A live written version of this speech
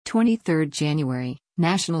23rd January,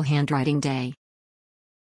 National Handwriting Day.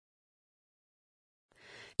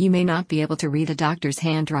 You may not be able to read a doctor's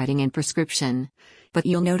handwriting in prescription, but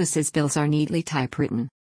you'll notice his bills are neatly typewritten.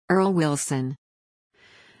 Earl Wilson.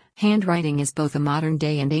 Handwriting is both a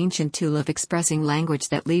modern-day and ancient tool of expressing language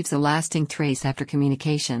that leaves a lasting trace after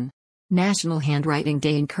communication. National Handwriting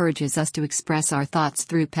Day encourages us to express our thoughts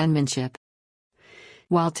through penmanship.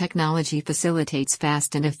 While technology facilitates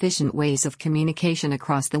fast and efficient ways of communication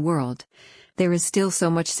across the world, there is still so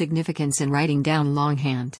much significance in writing down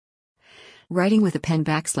longhand. Writing with a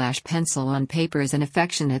pen/pencil on paper is an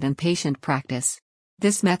affectionate and patient practice.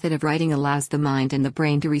 This method of writing allows the mind and the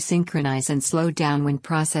brain to resynchronize and slow down when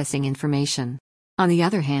processing information. On the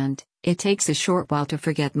other hand, it takes a short while to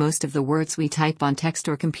forget most of the words we type on text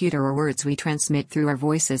or computer or words we transmit through our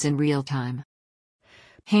voices in real time.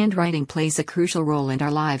 Handwriting plays a crucial role in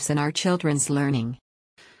our lives and our children's learning.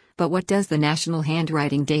 But what does the National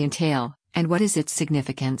Handwriting Day entail, and what is its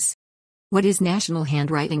significance? What is National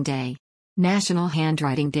Handwriting Day? National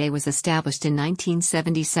Handwriting Day was established in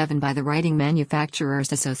 1977 by the Writing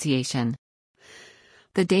Manufacturers Association.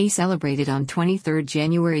 The day celebrated on 23rd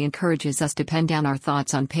January encourages us to pen down our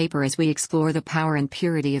thoughts on paper as we explore the power and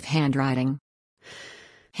purity of handwriting.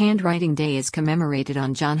 Handwriting Day is commemorated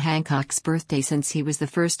on John Hancock's birthday since he was the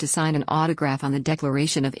first to sign an autograph on the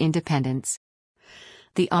Declaration of Independence.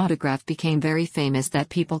 The autograph became very famous that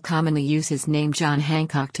people commonly use his name John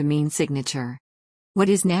Hancock to mean signature. What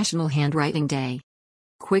is National Handwriting Day?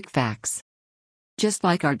 Quick facts. Just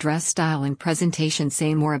like our dress style and presentation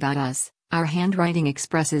say more about us, our handwriting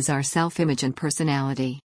expresses our self-image and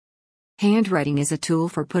personality. Handwriting is a tool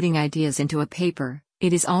for putting ideas into a paper.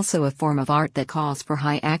 It is also a form of art that calls for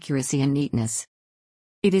high accuracy and neatness.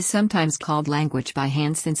 It is sometimes called language by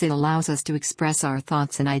hand since it allows us to express our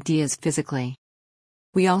thoughts and ideas physically.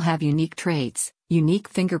 We all have unique traits, unique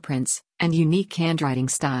fingerprints, and unique handwriting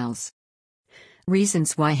styles.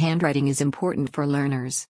 Reasons why handwriting is important for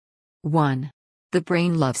learners. 1. The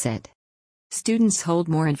brain loves it. Students hold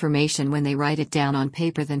more information when they write it down on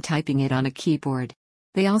paper than typing it on a keyboard.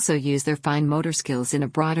 They also use their fine motor skills in a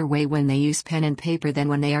broader way when they use pen and paper than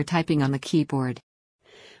when they are typing on the keyboard.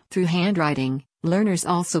 Through handwriting, learners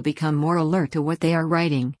also become more alert to what they are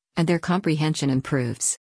writing, and their comprehension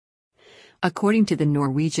improves. According to the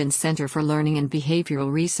Norwegian Center for Learning and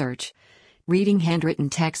Behavioral Research, reading handwritten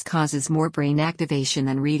text causes more brain activation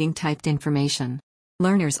than reading typed information.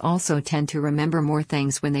 Learners also tend to remember more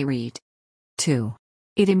things when they read. 2.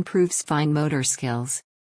 It improves fine motor skills.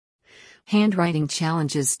 Handwriting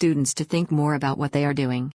challenges students to think more about what they are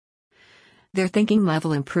doing. Their thinking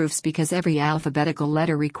level improves because every alphabetical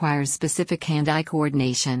letter requires specific hand-eye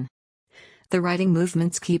coordination. The writing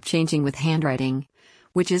movements keep changing with handwriting,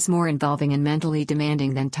 which is more involving and mentally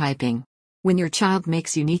demanding than typing. When your child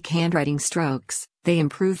makes unique handwriting strokes, they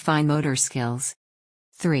improve fine motor skills.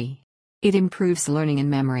 3. It improves learning and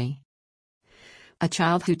memory. A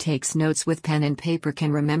child who takes notes with pen and paper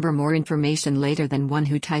can remember more information later than one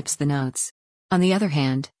who types the notes. On the other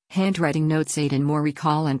hand, handwriting notes aid in more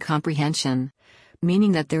recall and comprehension,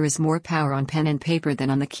 meaning that there is more power on pen and paper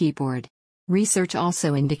than on the keyboard. Research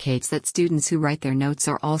also indicates that students who write their notes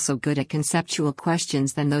are also good at conceptual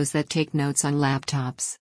questions than those that take notes on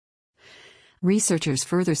laptops. Researchers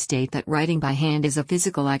further state that writing by hand is a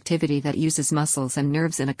physical activity that uses muscles and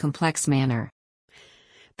nerves in a complex manner.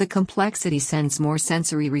 The complexity sends more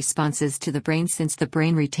sensory responses to the brain since the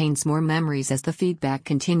brain retains more memories as the feedback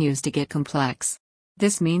continues to get complex.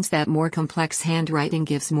 This means that more complex handwriting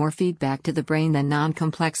gives more feedback to the brain than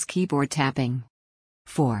non-complex keyboard tapping.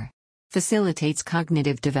 4. Facilitates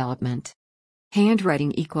cognitive development.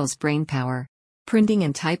 Handwriting equals brain power. Printing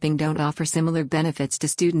and typing don't offer similar benefits to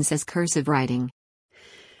students as cursive writing.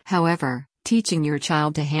 However, teaching your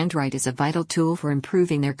child to handwrite is a vital tool for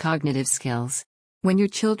improving their cognitive skills. When your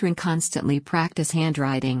children constantly practice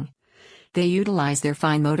handwriting, they utilize their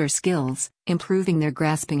fine motor skills, improving their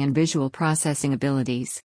grasping and visual processing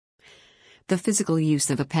abilities. The physical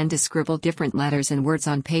use of a pen to scribble different letters and words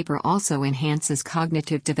on paper also enhances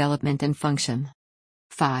cognitive development and function.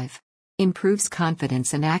 5. Improves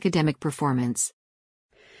confidence and academic performance.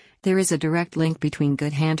 There is a direct link between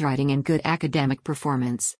good handwriting and good academic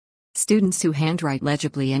performance. Students who handwrite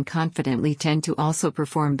legibly and confidently tend to also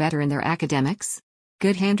perform better in their academics.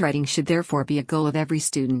 Good handwriting should therefore be a goal of every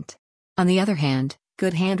student. On the other hand,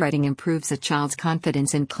 good handwriting improves a child's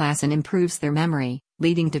confidence in class and improves their memory,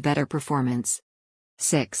 leading to better performance.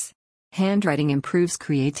 6. Handwriting improves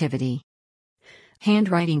creativity.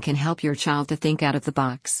 Handwriting can help your child to think out of the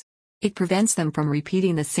box. It prevents them from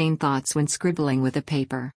repeating the same thoughts when scribbling with a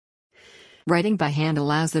paper. Writing by hand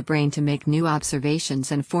allows the brain to make new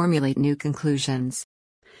observations and formulate new conclusions.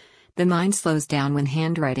 The mind slows down when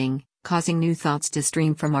handwriting, causing new thoughts to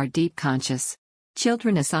stream from our deep conscious.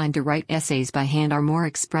 Children assigned to write essays by hand are more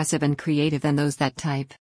expressive and creative than those that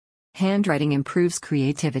type. Handwriting improves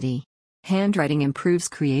creativity. Handwriting improves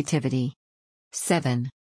creativity. 7.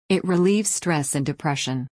 It relieves stress and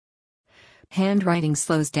depression. Handwriting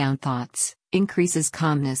slows down thoughts, increases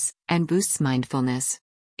calmness, and boosts mindfulness.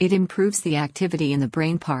 It improves the activity in the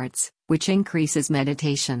brain parts, which increases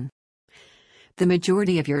meditation. The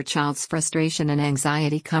majority of your child's frustration and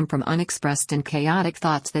anxiety come from unexpressed and chaotic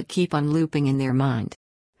thoughts that keep on looping in their mind.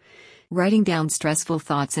 Writing down stressful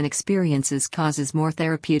thoughts and experiences causes more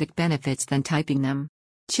therapeutic benefits than typing them.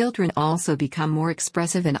 Children also become more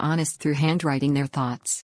expressive and honest through handwriting their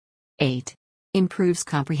thoughts. 8. Improves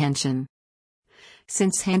comprehension.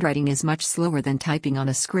 Since handwriting is much slower than typing on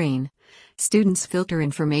a screen, students filter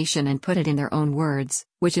information and put it in their own words,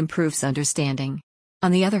 which improves understanding.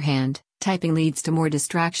 On the other hand, typing leads to more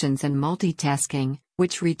distractions and multitasking,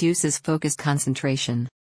 which reduces focused concentration.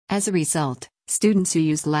 As a result, students who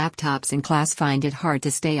use laptops in class find it hard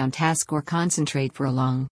to stay on task or concentrate for a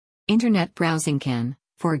long. Internet browsing can,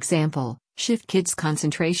 for example, shift kids'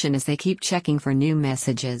 concentration as they keep checking for new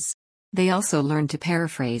messages. They also learn to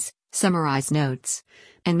paraphrase, summarize notes,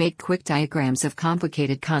 and make quick diagrams of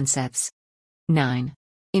complicated concepts. 9.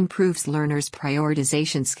 Improves learners'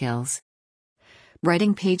 prioritization skills.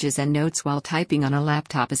 Writing pages and notes while typing on a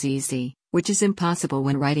laptop is easy, which is impossible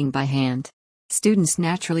when writing by hand. Students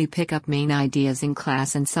naturally pick up main ideas in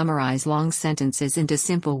class and summarize long sentences into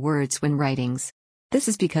simple words when writings. This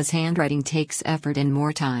is because handwriting takes effort and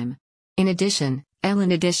more time. In addition,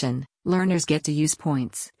 learners get to use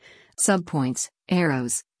points, subpoints,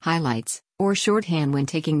 arrows, highlights, or shorthand when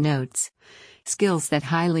taking notes. Skills that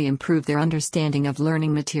highly improve their understanding of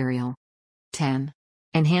learning material. 10.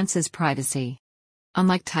 Enhances privacy.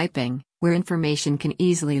 Unlike typing, where information can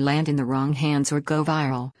easily land in the wrong hands or go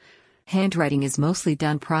viral, handwriting is mostly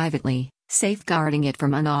done privately, safeguarding it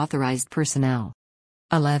from unauthorized personnel.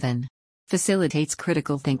 11. Facilitates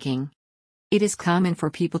critical thinking. It is common for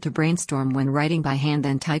people to brainstorm when writing by hand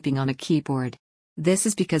than typing on a keyboard. This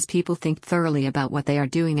is because people think thoroughly about what they are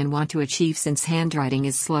doing and want to achieve since handwriting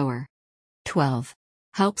is slower. 12.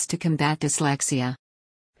 Helps to combat dyslexia.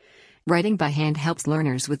 Writing by hand helps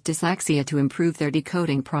learners with dyslexia to improve their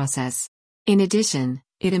decoding process. In addition,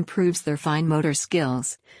 it improves their fine motor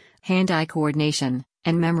skills, hand-eye coordination,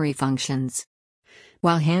 and memory functions.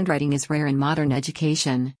 While handwriting is rare in modern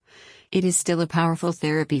education, it is still a powerful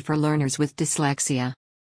therapy for learners with dyslexia.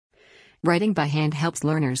 Writing by hand helps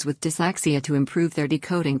learners with dyslexia to improve their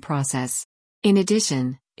decoding process. In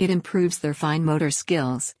addition, it improves their fine motor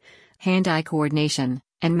skills, hand-eye coordination,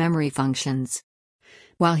 and memory functions.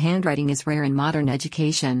 While handwriting is rare in modern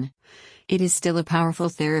education, it is still a powerful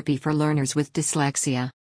therapy for learners with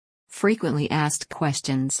dyslexia. Frequently asked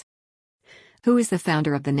questions. Who is the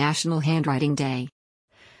founder of the National Handwriting Day?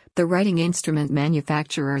 The Writing Instrument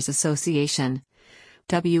Manufacturers Association,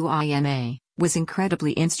 WIMA, was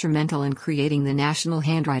incredibly instrumental in creating the National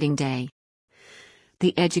Handwriting Day.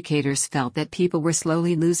 The educators felt that people were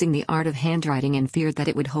slowly losing the art of handwriting and feared that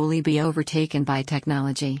it would wholly be overtaken by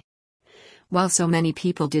technology. While so many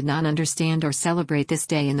people did not understand or celebrate this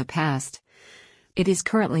day in the past, it is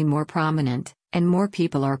currently more prominent, and more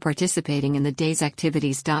people are participating in the day's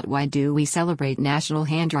activities. Why do we celebrate National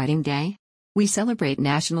Handwriting Day? We celebrate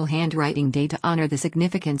National Handwriting Day to honor the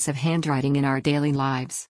significance of handwriting in our daily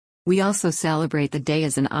lives. We also celebrate the day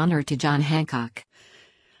as an honor to John Hancock,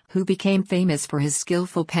 who became famous for his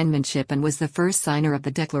skillful penmanship and was the first signer of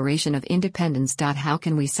the Declaration of Independence. How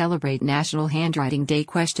can we celebrate National Handwriting Day?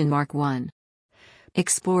 1.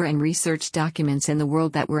 Explore and research documents in the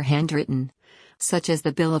world that were handwritten, such as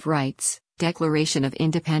the Bill of Rights, Declaration of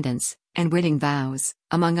Independence, and wedding vows,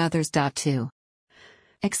 among others. 2.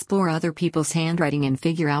 Explore other people's handwriting and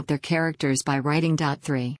figure out their characters by writing.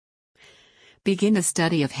 3. Begin the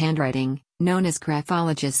study of handwriting, known as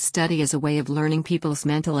graphologists study as a way of learning people's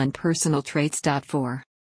mental and personal traits. 4.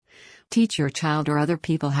 Teach your child or other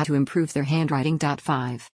people how to improve their handwriting.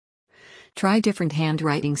 5. Try different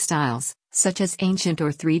handwriting styles, such as ancient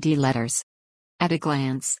or 3D letters. At a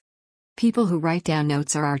glance, people who write down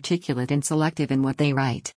notes are articulate and selective in what they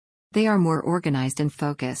write. They are more organized and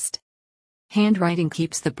focused. Handwriting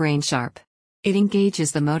keeps the brain sharp. It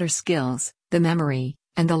engages the motor skills, the memory,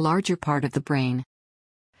 and the larger part of the brain.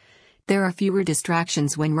 There are fewer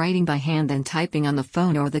distractions when writing by hand than typing on the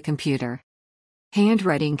phone or the computer.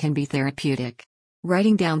 Handwriting can be therapeutic.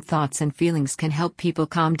 Writing down thoughts and feelings can help people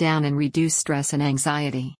calm down and reduce stress and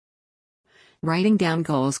anxiety. Writing down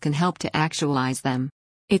goals can help to actualize them.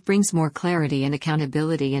 It brings more clarity and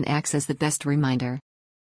accountability and acts as the best reminder.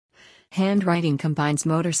 Handwriting combines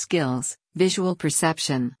motor skills, visual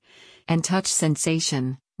perception, and touch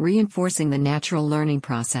sensation, reinforcing the natural learning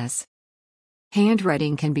process.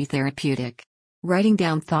 Handwriting can be therapeutic. Writing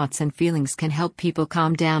down thoughts and feelings can help people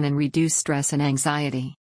calm down and reduce stress and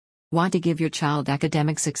anxiety. Want to give your child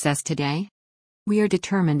academic success today? We are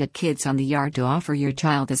determined at Kids on the Yard to offer your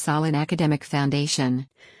child a solid academic foundation.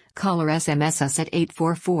 Call or SMS us at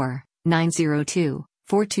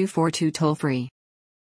 844-902-4242 toll-free.